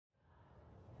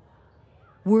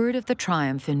Word of the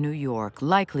triumph in New York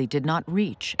likely did not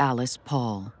reach Alice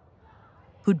Paul,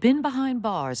 who'd been behind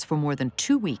bars for more than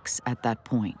 2 weeks at that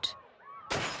point.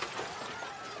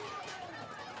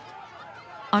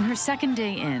 On her second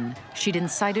day in, she'd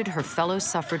incited her fellow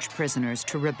suffrage prisoners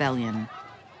to rebellion,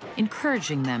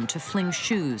 encouraging them to fling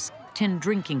shoes, tin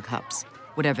drinking cups,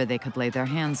 whatever they could lay their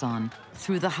hands on,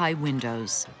 through the high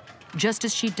windows, just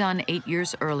as she'd done 8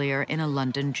 years earlier in a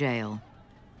London jail.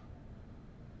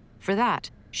 For that,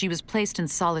 she was placed in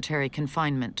solitary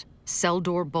confinement, cell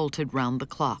door bolted round the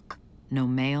clock. No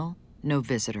mail, no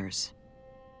visitors.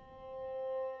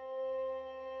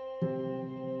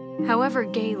 However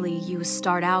gaily you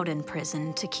start out in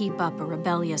prison to keep up a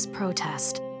rebellious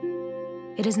protest,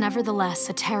 it is nevertheless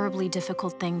a terribly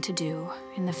difficult thing to do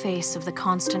in the face of the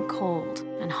constant cold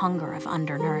and hunger of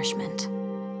undernourishment.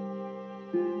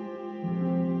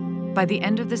 By the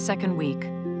end of the second week,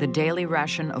 the daily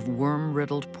ration of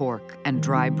worm-riddled pork and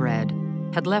dry bread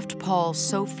had left Paul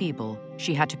so feeble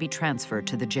she had to be transferred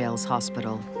to the jail's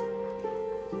hospital.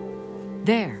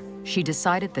 There, she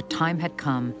decided the time had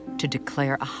come to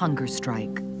declare a hunger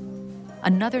strike,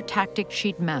 another tactic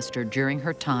she'd mastered during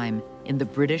her time in the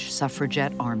British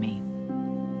suffragette army.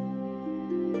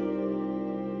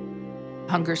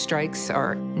 Hunger strikes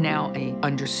are now an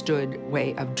understood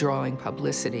way of drawing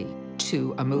publicity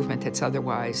to a movement that's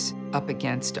otherwise up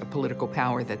against a political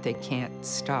power that they can't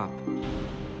stop.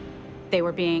 They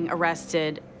were being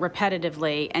arrested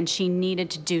repetitively, and she needed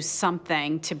to do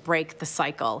something to break the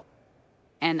cycle.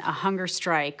 And a hunger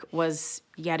strike was,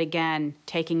 yet again,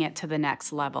 taking it to the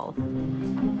next level.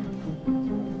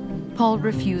 Paul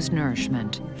refused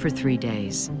nourishment for 3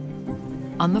 days.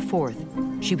 On the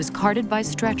 4th, she was carted by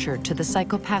stretcher to the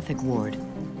psychopathic ward,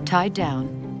 tied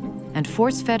down, and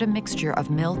force-fed a mixture of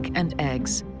milk and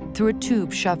eggs through a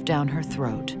tube shoved down her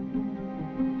throat.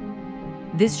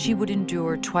 This she would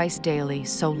endure twice daily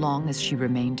so long as she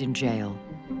remained in jail.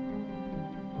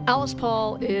 Alice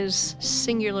Paul is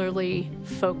singularly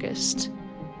focused,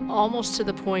 almost to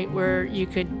the point where you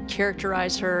could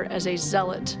characterize her as a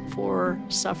zealot for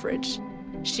suffrage.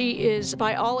 She is,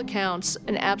 by all accounts,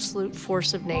 an absolute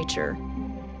force of nature.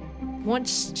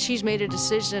 Once she's made a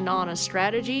decision on a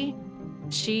strategy,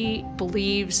 she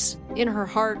believes in her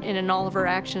heart and in all of her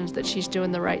actions that she's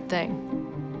doing the right thing.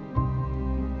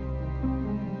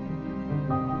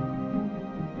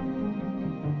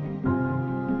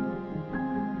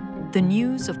 The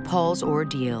news of Paul's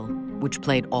ordeal, which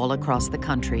played all across the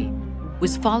country,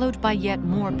 was followed by yet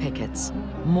more pickets,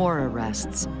 more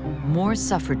arrests, more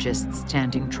suffragists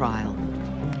standing trial.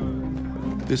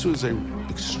 This was an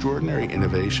extraordinary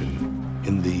innovation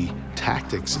in the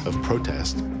tactics of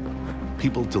protest.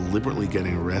 People deliberately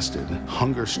getting arrested,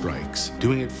 hunger strikes,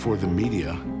 doing it for the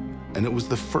media. And it was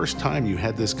the first time you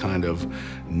had this kind of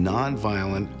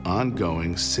nonviolent,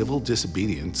 ongoing civil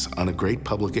disobedience on a great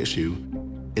public issue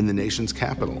in the nation's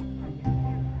capital.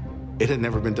 It had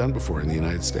never been done before in the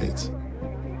United States.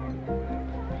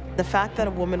 The fact that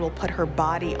a woman will put her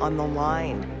body on the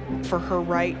line for her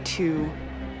right to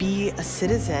be a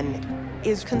citizen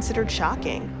is considered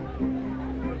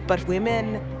shocking. But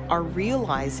women are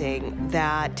realizing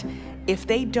that if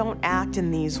they don't act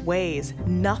in these ways,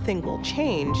 nothing will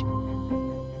change.